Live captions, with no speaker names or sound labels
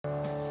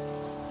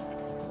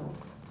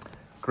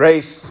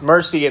Grace,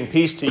 mercy, and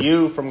peace to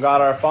you from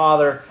God our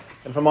Father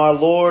and from our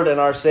Lord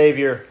and our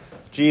Savior,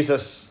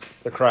 Jesus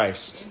the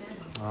Christ.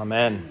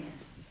 Amen.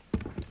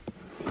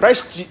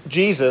 Christ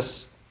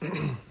Jesus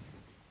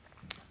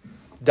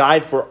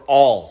died for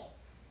all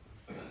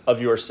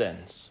of your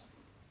sins.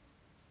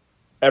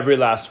 Every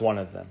last one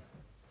of them.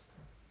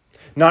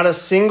 Not a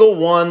single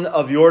one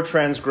of your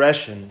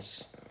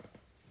transgressions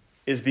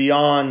is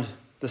beyond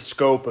the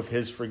scope of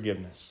his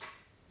forgiveness.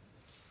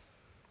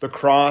 The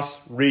cross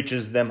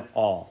reaches them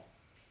all,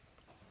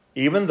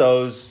 even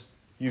those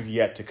you've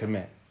yet to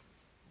commit.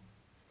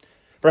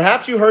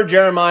 Perhaps you heard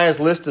Jeremiah's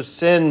list of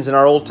sins in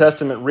our Old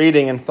Testament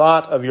reading and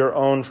thought of your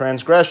own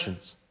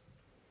transgressions.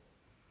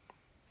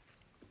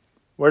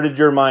 Where did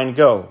your mind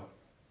go?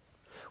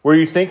 Were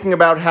you thinking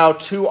about how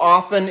too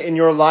often in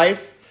your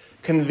life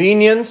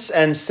convenience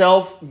and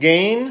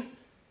self-gain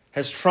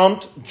has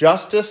trumped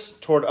justice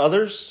toward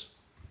others?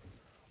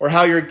 Or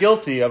how you're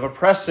guilty of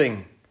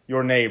oppressing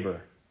your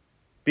neighbor,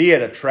 be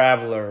it a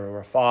traveler or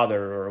a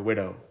father or a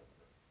widow?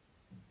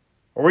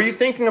 Or were you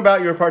thinking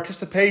about your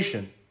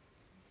participation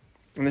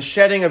in the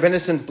shedding of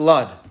innocent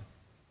blood?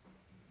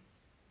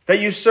 That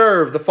you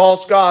serve the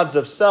false gods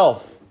of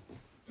self,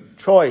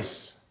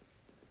 choice,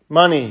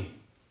 money,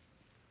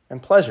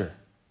 and pleasure?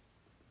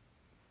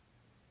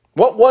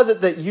 What was it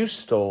that you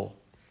stole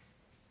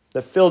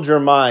that filled your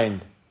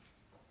mind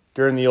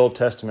during the Old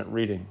Testament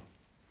reading?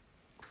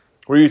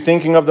 Were you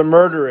thinking of the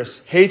murderous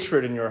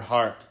hatred in your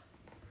heart?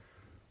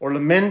 Or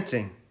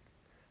lamenting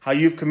how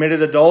you've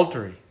committed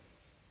adultery,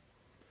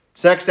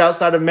 sex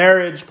outside of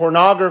marriage,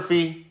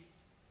 pornography,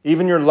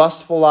 even your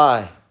lustful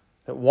eye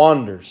that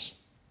wanders?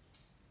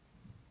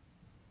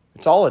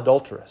 It's all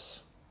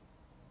adulterous.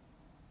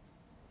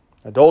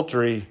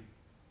 Adultery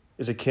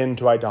is akin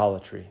to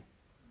idolatry.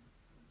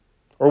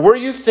 Or were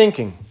you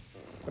thinking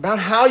about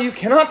how you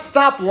cannot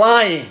stop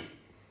lying,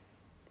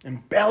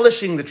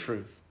 embellishing the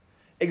truth,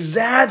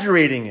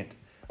 exaggerating it,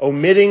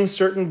 omitting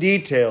certain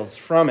details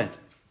from it,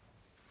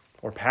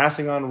 or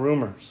passing on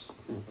rumors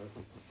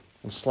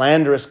and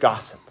slanderous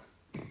gossip?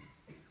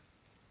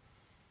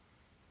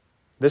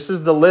 This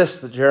is the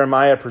list that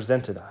Jeremiah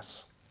presented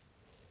us.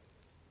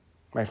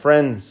 My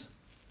friends,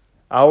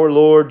 our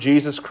Lord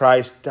Jesus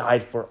Christ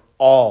died for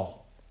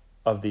all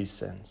of these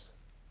sins.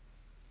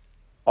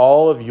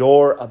 All of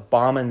your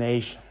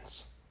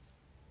abominations.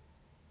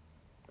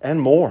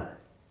 And more.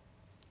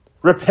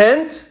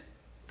 Repent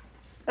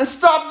and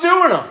stop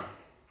doing them.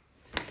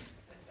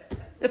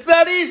 It's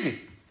that easy.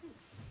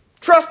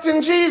 Trust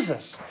in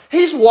Jesus.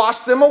 He's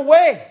washed them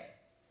away.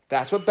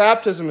 That's what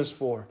baptism is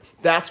for.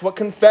 That's what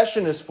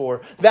confession is for.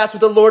 That's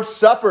what the Lord's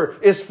Supper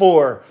is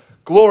for.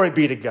 Glory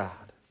be to God.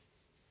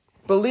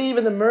 Believe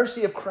in the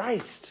mercy of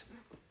Christ.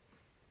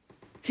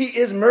 He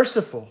is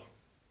merciful.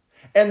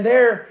 And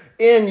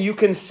therein you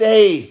can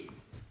say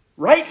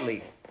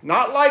rightly,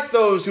 not like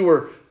those who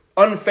were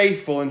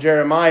unfaithful in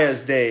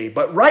Jeremiah's day,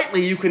 but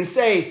rightly you can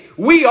say,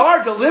 we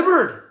are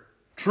delivered,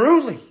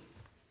 truly.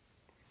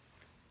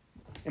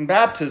 In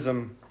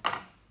baptism,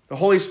 the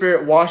Holy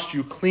Spirit washed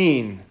you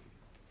clean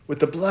with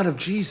the blood of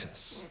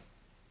Jesus.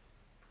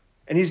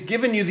 And He's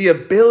given you the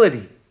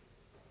ability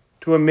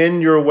to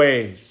amend your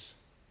ways.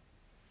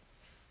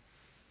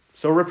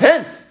 So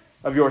repent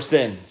of your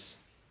sins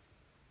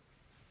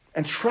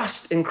and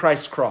trust in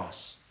Christ's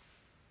cross.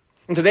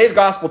 In today's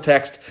gospel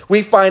text,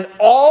 we find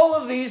all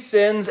of these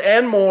sins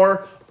and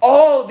more,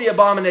 all of the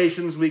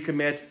abominations we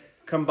commit,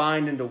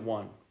 combined into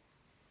one.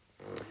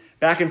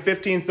 Back in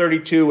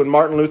 1532, when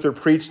Martin Luther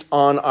preached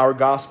on our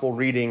gospel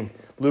reading,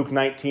 Luke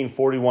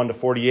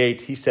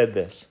 19:41-48, he said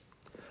this: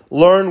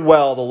 "Learn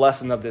well the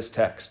lesson of this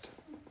text.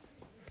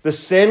 The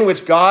sin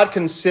which God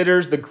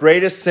considers the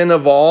greatest sin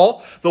of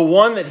all, the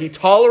one that He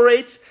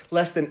tolerates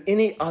less than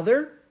any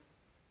other,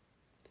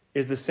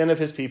 is the sin of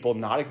His people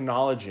not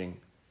acknowledging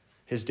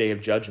His day of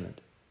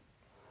judgment."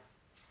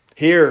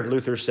 Here,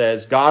 Luther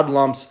says, God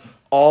lumps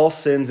all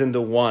sins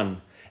into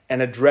one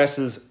and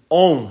addresses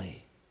only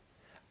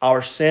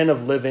our sin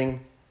of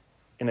living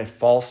in a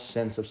false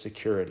sense of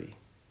security,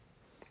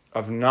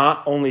 of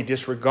not only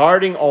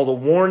disregarding all the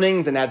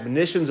warnings and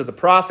admonitions of the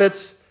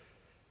prophets,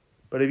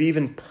 but of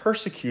even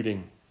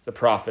persecuting the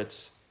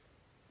prophets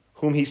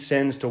whom He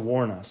sends to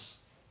warn us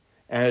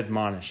and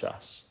admonish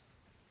us.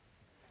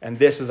 And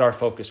this is our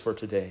focus for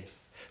today: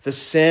 the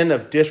sin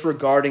of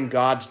disregarding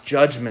God's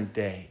judgment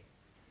day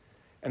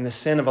and the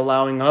sin of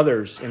allowing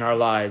others in our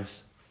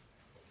lives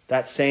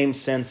that same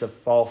sense of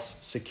false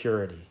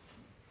security.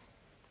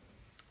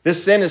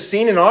 This sin is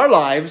seen in our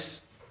lives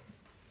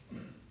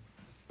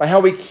by how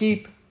we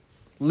keep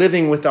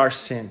living with our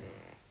sin,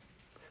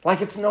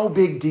 like it's no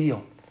big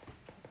deal.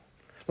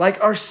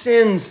 Like our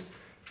sins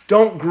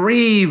don't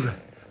grieve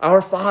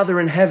our Father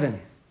in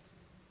heaven,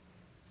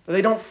 that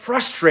they don't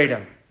frustrate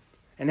Him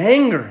and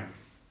anger Him.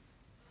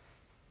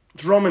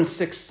 It's Romans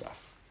 6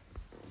 stuff.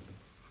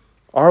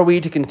 Are we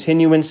to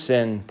continue in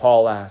sin,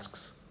 Paul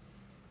asks,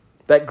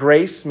 that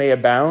grace may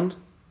abound?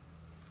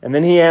 And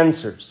then he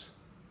answers,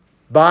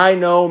 by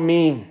no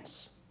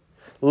means.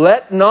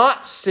 Let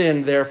not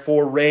sin,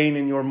 therefore, reign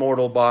in your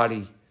mortal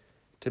body,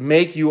 to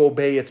make you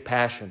obey its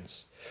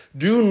passions.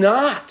 Do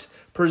not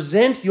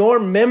present your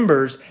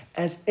members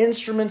as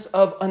instruments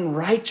of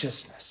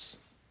unrighteousness.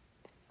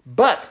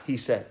 But, he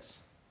says,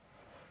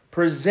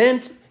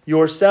 present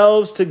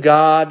yourselves to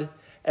God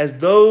as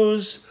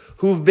those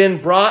who've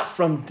been brought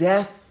from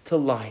death to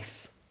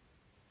life,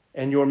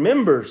 and your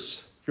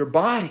members, your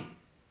body,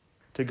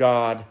 to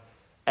God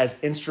as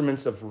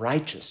instruments of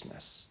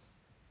righteousness,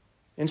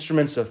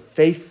 instruments of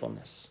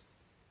faithfulness.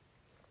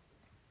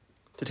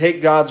 To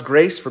take God's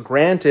grace for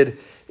granted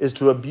is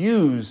to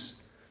abuse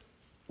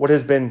what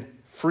has been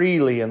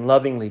freely and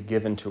lovingly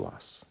given to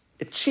us.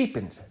 It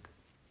cheapens it.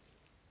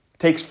 It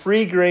takes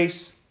free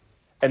grace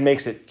and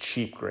makes it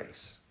cheap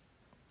grace.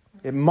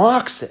 It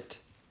mocks it.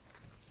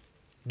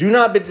 Do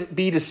not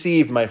be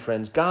deceived, my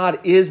friends. God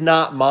is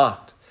not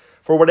mocked.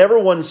 For whatever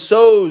one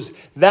sows,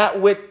 that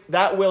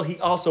will he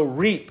also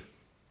reap.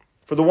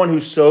 For the one who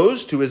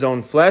sows to his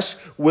own flesh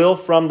will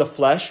from the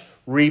flesh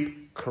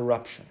reap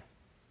corruption.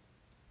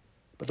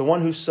 But the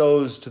one who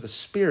sows to the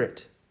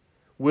Spirit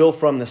will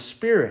from the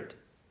Spirit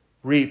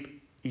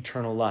reap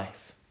eternal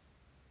life.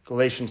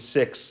 Galatians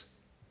 6,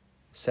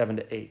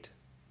 7-8.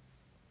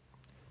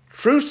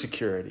 True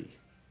security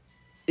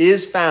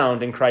is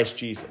found in Christ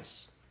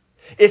Jesus.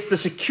 It's the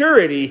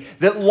security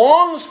that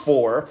longs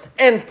for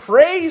and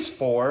prays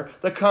for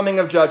the coming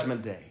of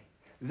Judgment Day.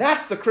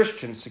 That's the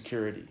Christian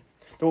security.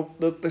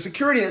 The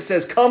security that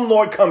says, come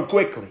Lord, come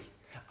quickly.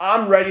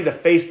 I'm ready to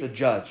face the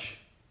judge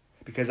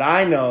because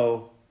I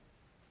know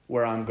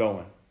where I'm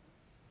going.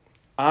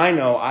 I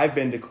know I've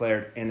been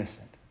declared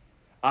innocent.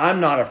 I'm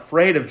not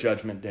afraid of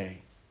Judgment Day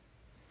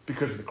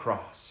because of the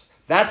cross.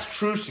 That's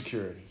true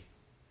security.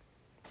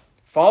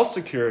 False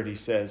security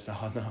says,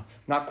 oh no,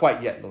 not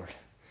quite yet, Lord.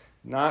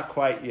 Not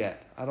quite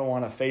yet. I don't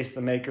want to face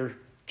the Maker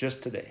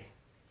just today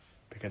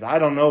because I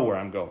don't know where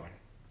I'm going.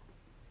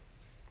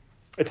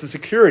 It's the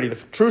security. The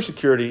true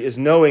security is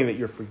knowing that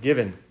you're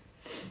forgiven,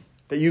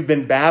 that you've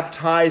been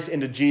baptized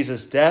into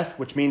Jesus' death,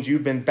 which means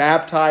you've been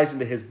baptized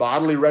into his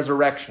bodily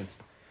resurrection.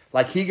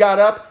 Like he got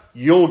up,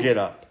 you'll get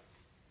up.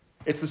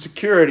 It's the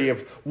security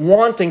of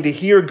wanting to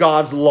hear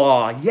God's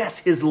law, yes,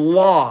 his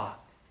law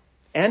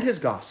and his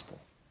gospel,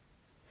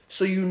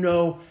 so you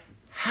know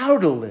how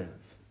to live,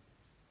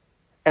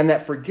 and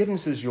that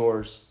forgiveness is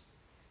yours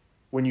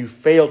when you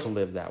fail to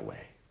live that way.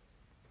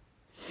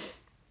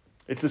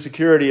 It's the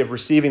security of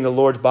receiving the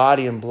Lord's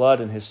body and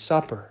blood in his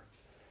supper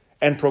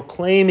and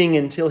proclaiming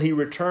until he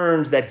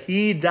returns that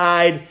he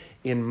died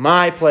in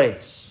my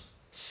place.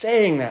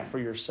 Saying that for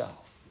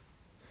yourself.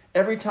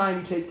 Every time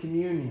you take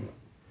communion,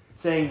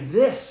 saying,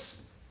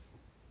 this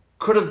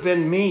could have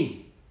been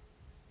me,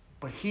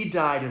 but he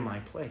died in my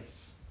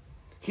place.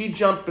 He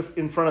jumped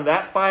in front of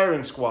that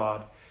firing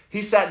squad.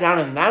 He sat down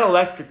in that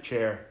electric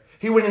chair.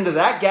 He went into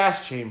that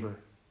gas chamber.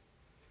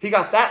 He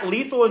got that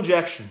lethal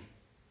injection.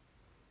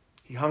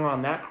 He hung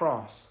on that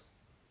cross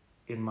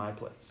in my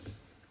place.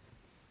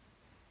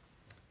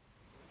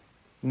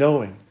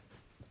 Knowing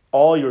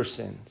all your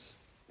sins,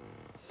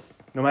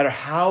 no matter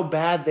how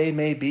bad they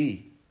may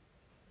be,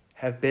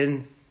 have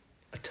been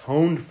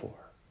atoned for,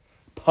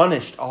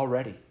 punished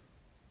already.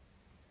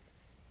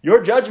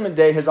 Your judgment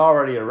day has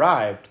already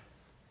arrived.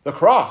 The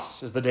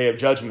cross is the day of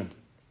judgment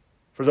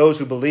for those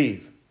who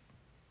believe.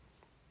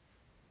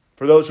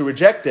 For those who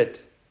reject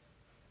it,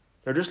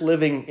 they're just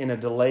living in a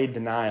delayed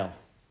denial.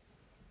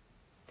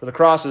 For the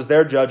cross is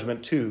their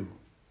judgment too.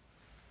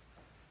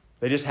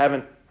 They just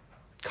haven't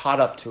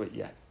caught up to it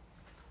yet.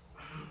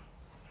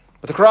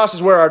 But the cross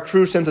is where our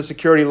true sense of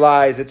security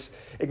lies. It's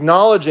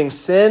acknowledging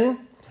sin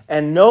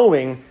and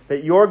knowing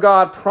that your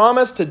God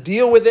promised to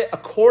deal with it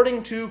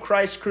according to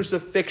Christ's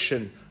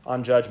crucifixion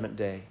on Judgment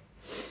Day.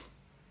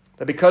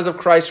 That because of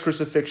Christ's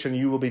crucifixion,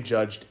 you will be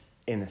judged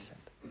innocent.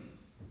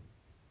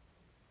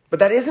 But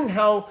that isn't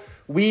how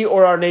we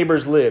or our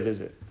neighbors live,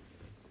 is it?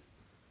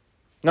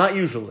 Not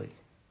usually.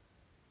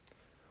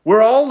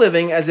 We're all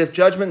living as if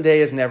Judgment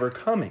Day is never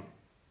coming.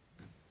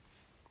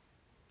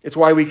 It's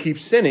why we keep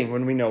sinning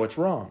when we know it's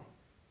wrong.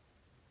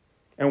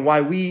 And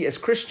why we as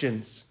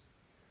Christians,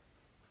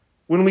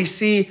 when we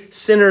see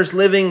sinners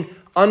living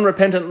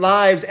unrepentant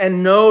lives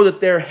and know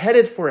that they're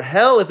headed for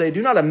hell if they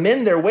do not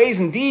amend their ways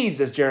and deeds,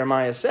 as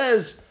Jeremiah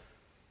says,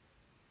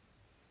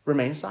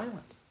 remain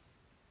silent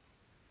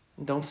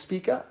and don't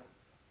speak up.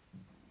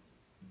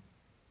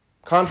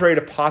 Contrary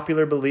to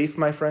popular belief,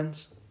 my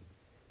friends,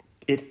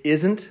 it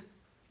isn't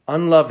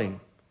unloving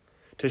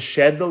to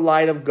shed the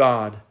light of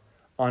God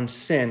on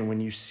sin when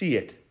you see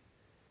it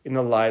in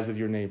the lives of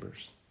your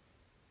neighbors.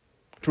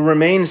 To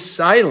remain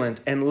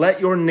silent and let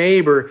your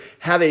neighbor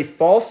have a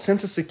false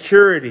sense of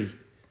security,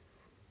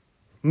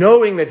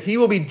 knowing that he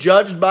will be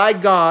judged by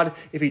God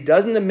if he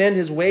doesn't amend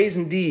his ways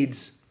and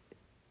deeds,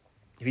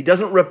 if he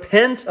doesn't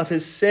repent of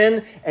his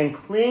sin and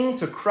cling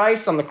to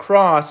Christ on the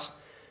cross,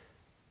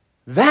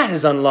 that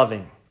is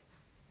unloving.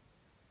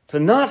 To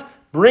not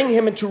bring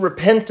him into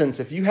repentance,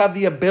 if you have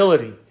the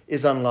ability,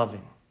 is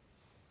unloving.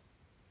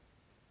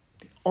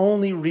 The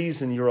only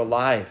reason you're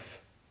alive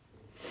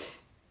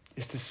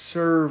is to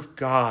serve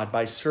God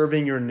by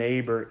serving your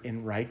neighbor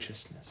in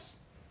righteousness,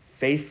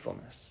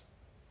 faithfulness,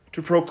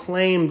 to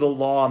proclaim the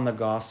law and the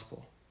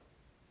gospel,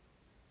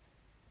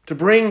 to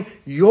bring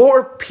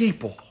your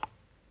people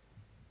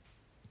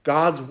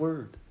God's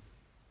word,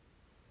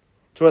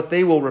 so that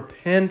they will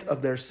repent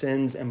of their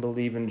sins and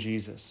believe in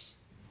Jesus.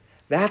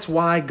 That's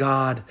why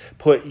God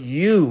put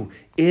you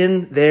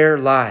in their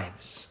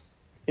lives,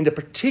 into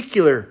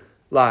particular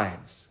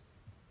lives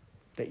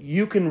that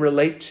you can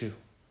relate to,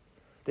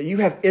 that you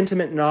have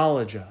intimate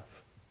knowledge of.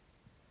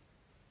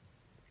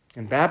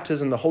 In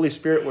baptism, the Holy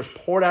Spirit was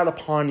poured out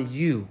upon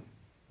you,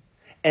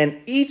 and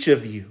each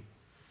of you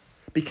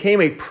became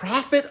a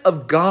prophet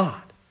of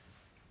God.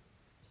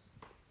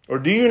 Or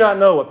do you not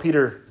know what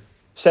Peter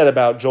said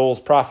about Joel's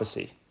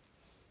prophecy?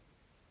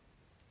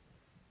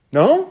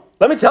 No?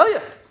 Let me tell you.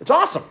 It's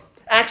awesome.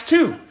 Acts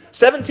 2,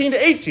 17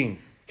 to 18.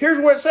 Here's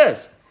what it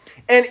says.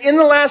 And in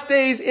the last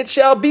days it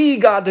shall be,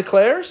 God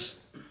declares,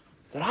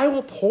 that I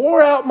will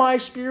pour out my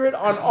Spirit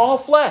on all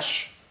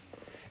flesh,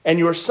 and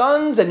your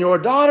sons and your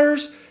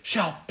daughters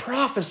shall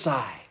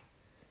prophesy,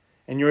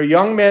 and your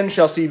young men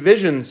shall see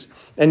visions,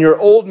 and your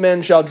old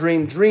men shall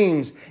dream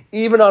dreams.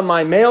 Even on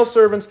my male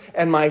servants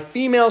and my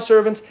female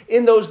servants,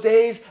 in those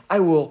days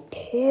I will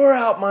pour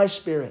out my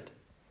Spirit,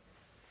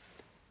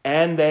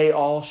 and they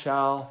all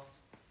shall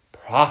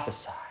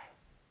prophesy.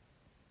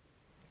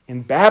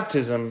 In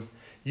baptism,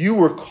 you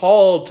were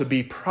called to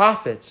be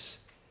prophets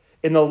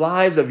in the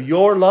lives of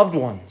your loved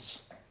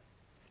ones,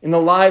 in the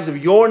lives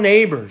of your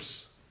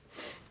neighbors,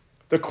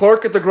 the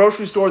clerk at the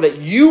grocery store that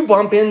you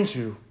bump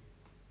into.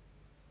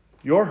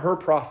 You're her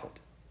prophet.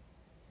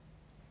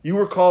 You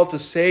were called to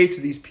say to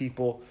these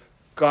people,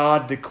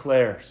 God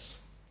declares,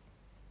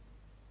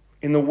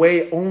 in the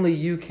way only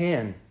you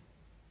can,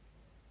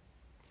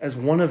 as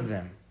one of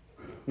them,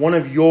 one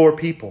of your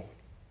people.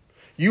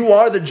 You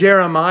are the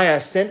Jeremiah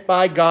sent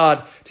by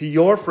God to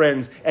your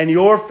friends and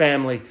your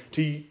family,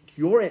 to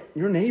your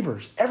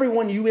neighbors,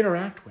 everyone you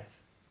interact with.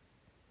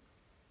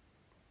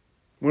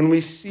 When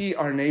we see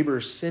our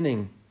neighbors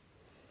sinning,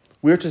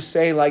 we're to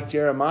say like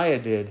Jeremiah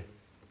did,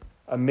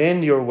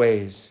 amend your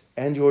ways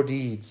and your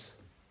deeds.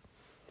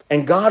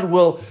 And God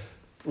will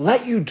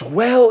let you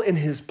dwell in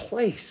his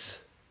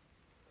place.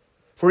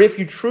 For if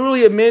you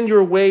truly amend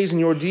your ways and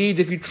your deeds,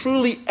 if you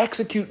truly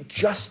execute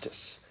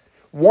justice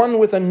one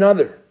with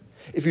another,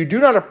 if you do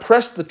not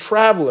oppress the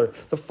traveler,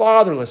 the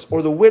fatherless,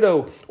 or the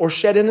widow, or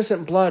shed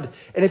innocent blood,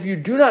 and if you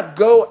do not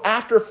go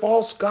after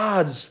false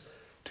gods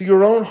to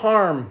your own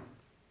harm,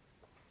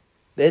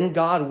 then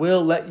God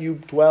will let you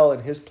dwell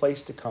in his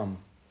place to come,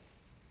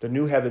 the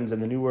new heavens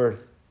and the new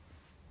earth.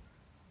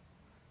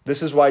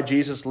 This is why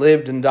Jesus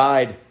lived and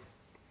died,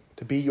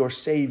 to be your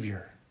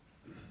Savior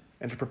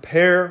and to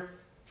prepare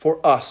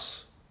for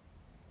us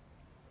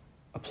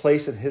a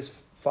place in his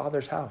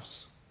Father's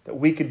house, that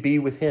we could be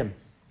with him.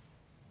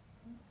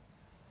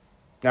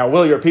 Now,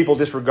 will your people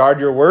disregard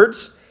your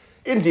words?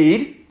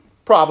 Indeed,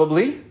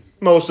 probably,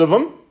 most of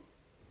them.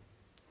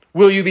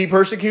 Will you be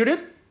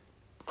persecuted?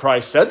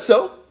 Christ said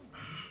so.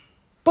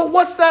 But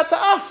what's that to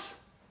us?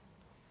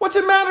 What's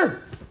it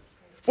matter?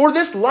 For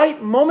this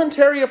light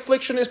momentary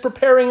affliction is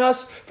preparing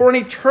us for an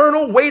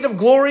eternal weight of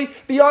glory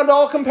beyond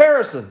all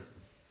comparison.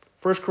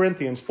 1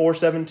 Corinthians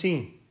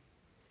 4:17.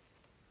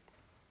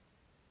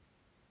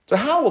 So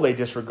how will they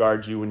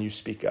disregard you when you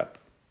speak up?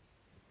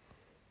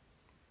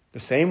 The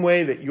same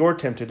way that you're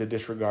tempted to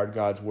disregard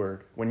God's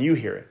word when you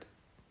hear it.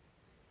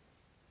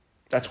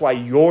 That's why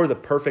you're the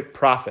perfect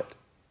prophet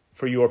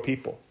for your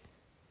people.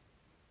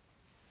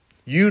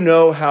 You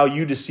know how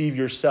you deceive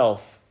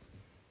yourself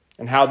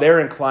and how they're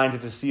inclined to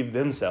deceive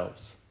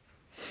themselves.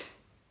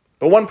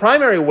 But one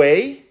primary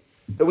way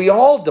that we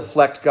all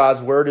deflect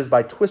God's word is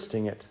by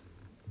twisting it,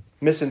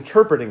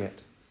 misinterpreting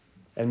it,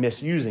 and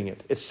misusing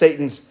it. It's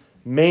Satan's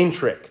main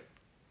trick.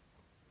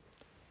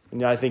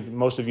 And I think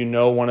most of you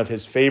know one of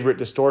his favorite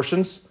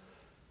distortions.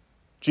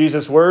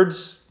 Jesus'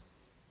 words,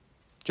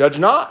 judge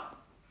not,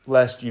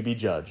 lest you be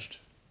judged.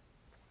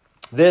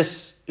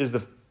 This is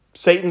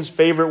Satan's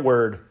favorite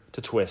word to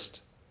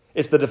twist.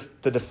 It's the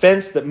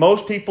defense that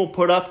most people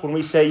put up when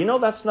we say,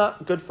 that's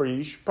not good for you.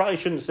 You probably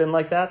shouldn't sin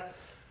like that.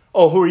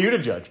 Oh, who are you to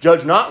judge?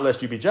 Judge not,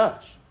 lest you be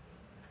judged.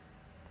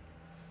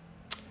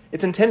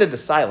 It's intended to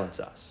silence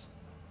us,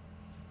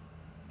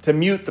 to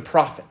mute the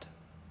prophet.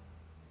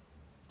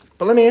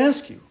 But let me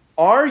ask you,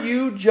 are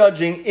you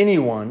judging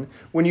anyone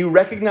when you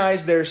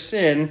recognize their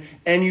sin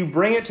and you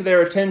bring it to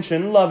their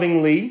attention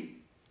lovingly,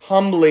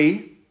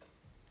 humbly,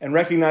 and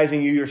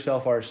recognizing you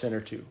yourself are a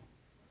sinner too?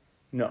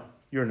 No,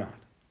 you're not.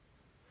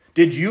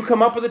 Did you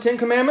come up with the 10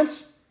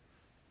 Commandments?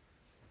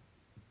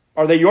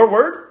 Are they your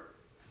word?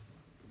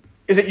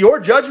 Is it your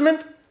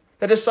judgment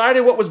that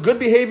decided what was good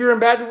behavior and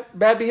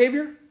bad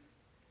behavior?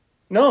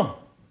 No.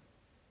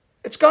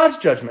 It's God's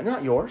judgment,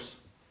 not yours.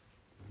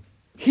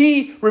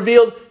 He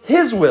revealed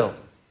his will.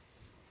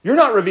 You're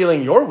not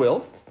revealing your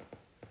will.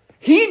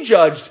 He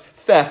judged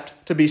theft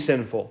to be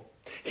sinful.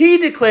 He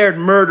declared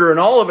murder in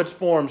all of its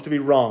forms to be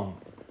wrong.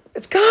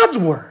 It's God's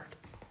word.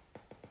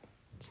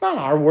 It's not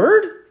our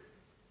word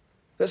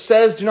that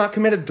says do not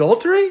commit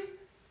adultery.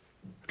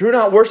 Do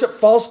not worship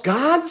false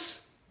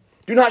gods.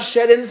 Do not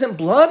shed innocent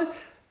blood.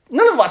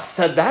 None of us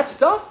said that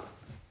stuff.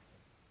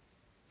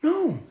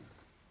 No.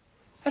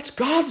 That's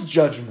God's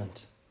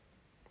judgment.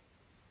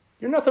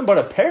 You're nothing but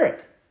a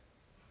parrot.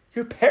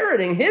 You're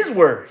parroting his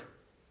word.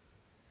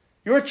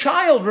 You're a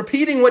child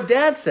repeating what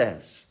dad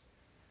says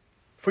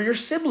for your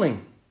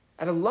sibling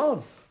out of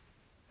love.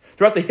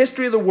 Throughout the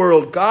history of the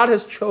world, God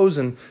has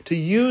chosen to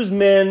use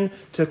men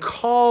to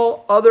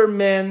call other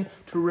men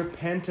to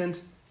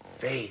repentant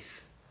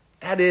faith.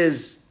 That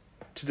is,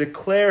 to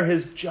declare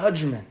his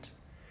judgment.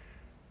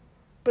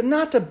 But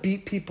not to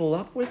beat people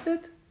up with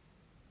it.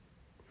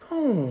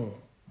 No.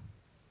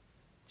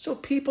 So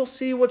people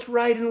see what's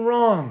right and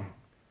wrong.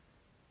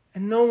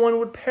 And no one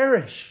would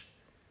perish.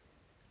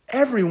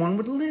 Everyone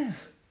would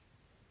live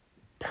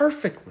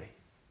perfectly.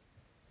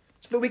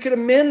 So that we could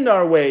amend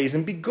our ways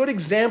and be good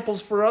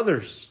examples for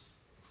others.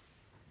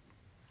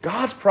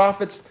 God's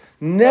prophets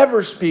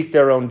never speak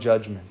their own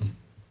judgment.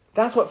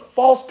 That's what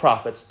false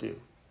prophets do.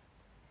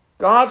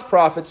 God's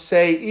prophets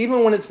say,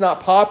 even when it's not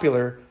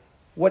popular,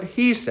 what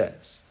he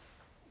says.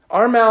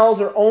 Our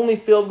mouths are only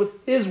filled with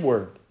his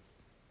word,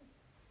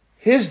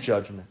 his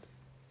judgment.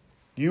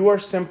 You are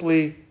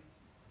simply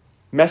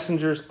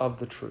messengers of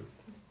the truth.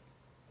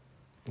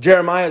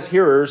 Jeremiah's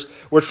hearers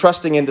were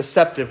trusting in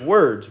deceptive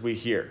words, we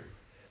hear.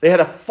 They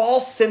had a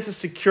false sense of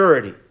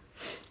security.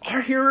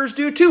 Our hearers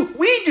do too.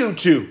 We do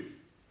too.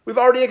 We've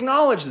already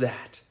acknowledged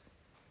that.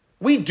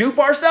 We dupe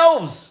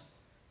ourselves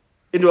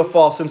into a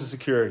false sense of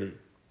security.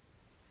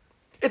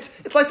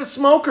 It's like the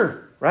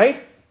smoker,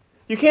 right?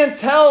 You can't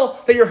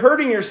tell that you're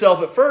hurting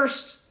yourself at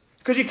first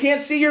because you can't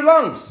see your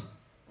lungs.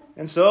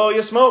 And so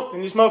you smoke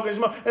and you smoke and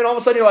you smoke. And all of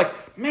a sudden you're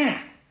like,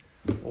 man,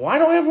 why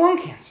don't I have lung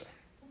cancer?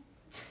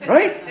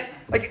 Right?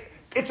 Like,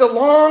 it's a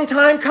long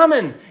time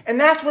coming. And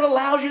that's what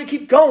allows you to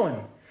keep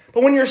going.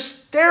 But when you're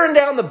staring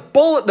down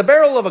the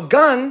barrel of a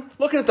gun,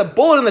 looking at the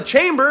bullet in the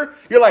chamber,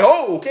 you're like,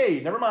 oh,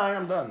 okay, never mind,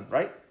 I'm done,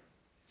 right?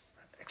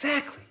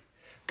 Exactly.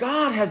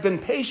 God has been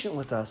patient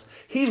with us.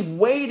 He's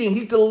waiting.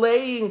 He's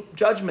delaying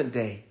Judgment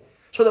Day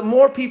so that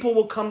more people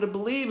will come to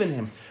believe in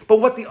him. But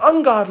what the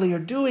ungodly are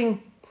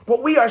doing,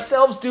 what we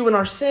ourselves do in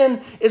our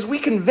sin, is we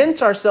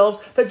convince ourselves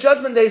that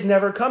Judgment Day is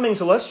never coming,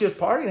 so let's just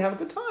party and have a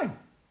good time.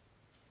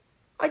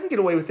 I can get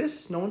away with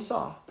this, no one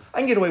saw. I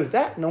can get away with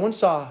that, no one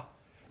saw.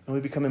 And we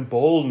become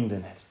emboldened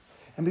in it.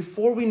 And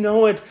before we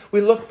know it,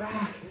 we look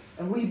back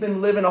and we've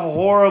been living a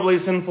horribly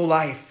sinful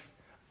life,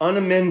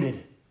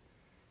 unamended,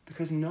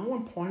 because no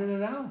one pointed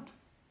it out.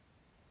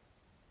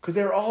 Because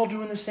they're all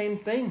doing the same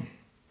thing.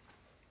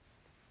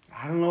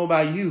 I don't know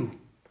about you,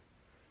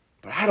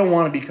 but I don't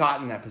want to be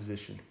caught in that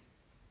position.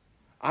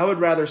 I would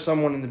rather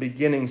someone in the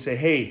beginning say,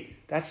 hey,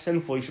 that's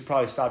sinful, you should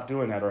probably stop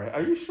doing that. Or,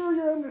 are you sure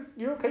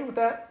you're okay with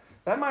that?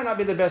 That might not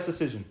be the best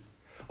decision.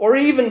 Or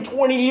even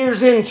 20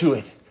 years into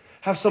it,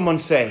 have someone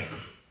say,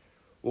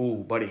 oh,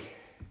 buddy,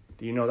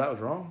 do you know that was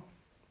wrong?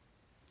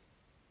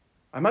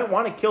 I might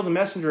want to kill the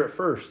messenger at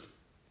first,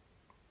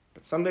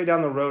 but someday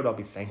down the road, I'll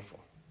be thankful.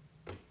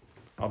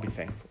 I'll be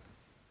thankful.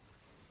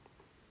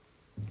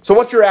 So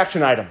what's your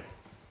action item?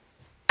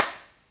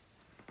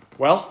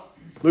 Well,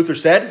 Luther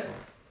said,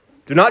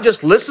 do not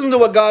just listen to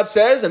what God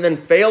says and then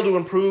fail to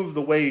improve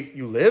the way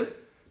you live,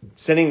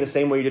 sinning the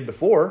same way you did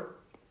before.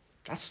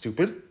 That's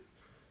stupid.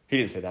 He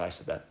didn't say that, I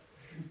said that.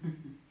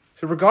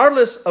 So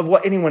regardless of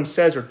what anyone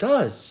says or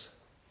does,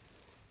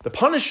 the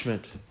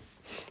punishment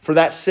for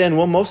that sin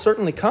will most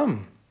certainly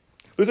come.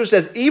 Luther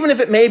says, even if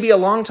it may be a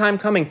long time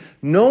coming,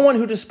 no one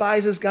who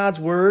despises God's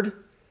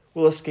word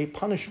will escape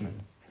punishment.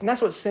 And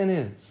that's what sin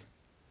is.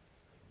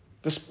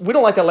 We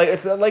don't like that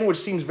language. That language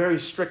seems very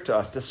strict to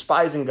us,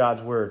 despising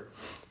God's word.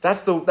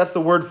 That's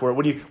the word for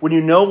it. When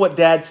you know what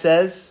Dad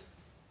says,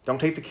 don't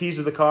take the keys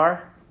to the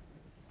car,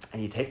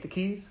 and you take the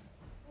keys,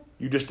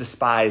 you just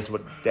despised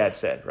what Dad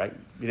said, right?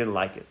 You didn't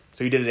like it,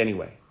 so you did it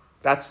anyway.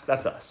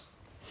 That's us.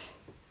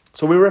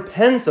 So we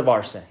repent of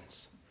our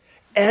sins,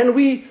 and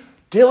we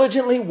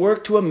diligently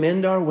work to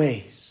amend our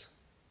ways.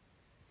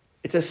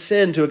 It's a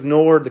sin to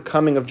ignore the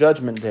coming of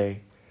Judgment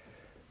Day,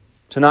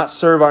 to not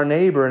serve our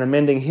neighbor in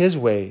amending his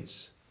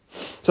ways.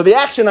 So the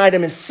action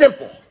item is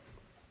simple.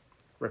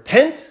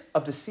 Repent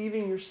of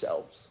deceiving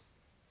yourselves.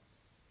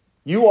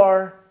 You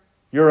are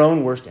your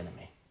own worst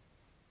enemy.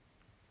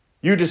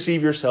 You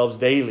deceive yourselves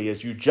daily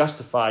as you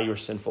justify your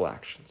sinful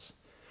actions.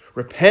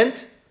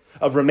 Repent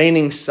of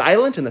remaining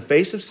silent in the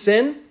face of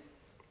sin.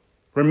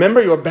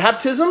 Remember your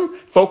baptism.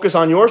 Focus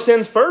on your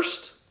sins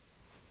first.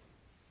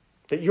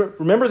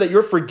 Remember that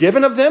you're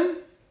forgiven of them.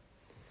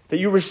 That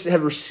you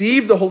have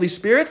received the Holy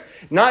Spirit,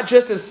 not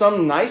just as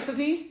some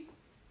nicety.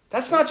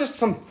 That's not just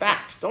some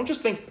fact. Don't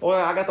just think, oh,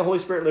 I got the Holy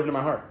Spirit living in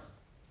my heart.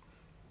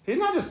 He's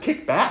not just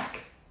kicked back.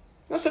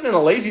 He's not sitting in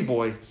a lazy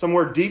boy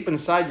somewhere deep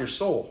inside your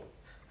soul.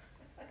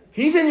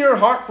 He's in your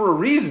heart for a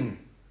reason.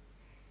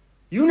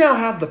 You now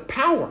have the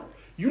power.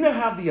 You now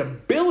have the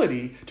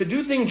ability to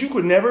do things you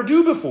could never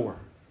do before.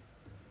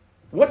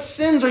 What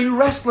sins are you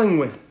wrestling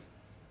with?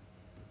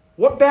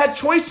 What bad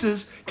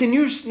choices can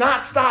you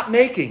not stop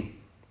making?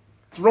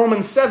 It's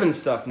Romans 7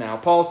 stuff now.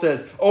 Paul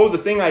says, oh, the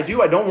thing I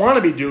do, I don't want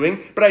to be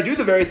doing, but I do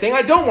the very thing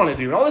I don't want to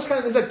do. And all this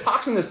kind of like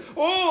talks in this,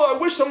 oh, I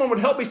wish someone would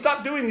help me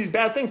stop doing these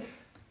bad things.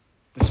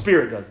 The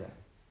Spirit does that.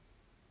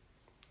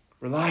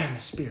 Rely on the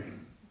Spirit.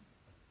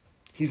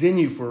 He's in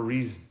you for a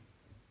reason.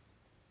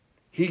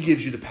 He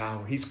gives you the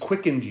power. He's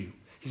quickened you.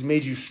 He's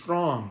made you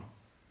strong.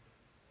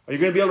 Are you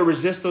going to be able to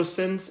resist those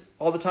sins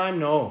all the time?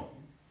 No.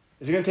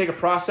 Is it going to take a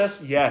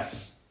process?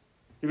 Yes.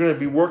 You're going to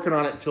be working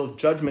on it till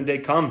Judgment Day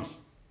comes.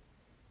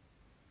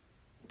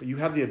 But you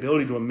have the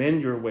ability to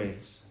amend your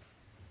ways.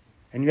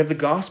 And you have the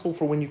gospel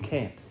for when you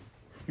can't.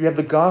 You have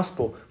the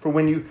gospel for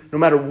when you, no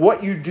matter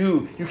what you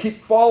do, you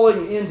keep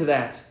falling into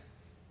that.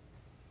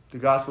 The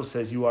gospel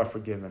says you are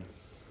forgiven.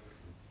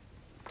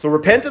 So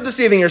repent of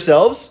deceiving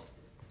yourselves.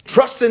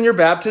 Trust in your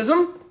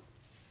baptism.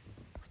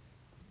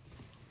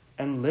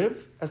 And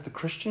live as the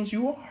Christians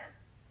you are.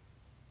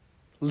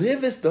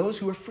 Live as those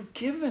who are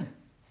forgiven.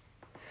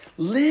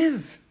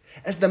 Live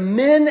as the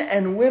men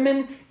and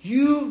women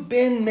you've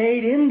been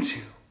made into.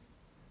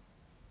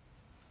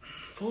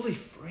 Fully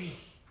free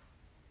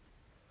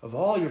of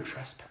all your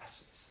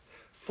trespasses.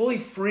 Fully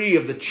free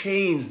of the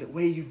chains that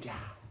weigh you down.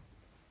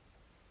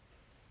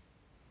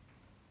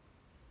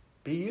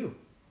 Be you.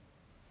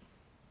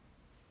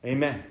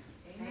 Amen.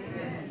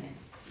 Amen.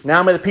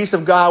 Now may the peace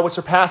of God, which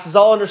surpasses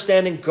all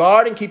understanding,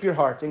 guard and keep your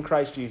hearts in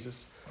Christ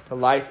Jesus to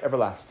life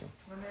everlasting.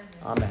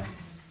 Amen. Amen.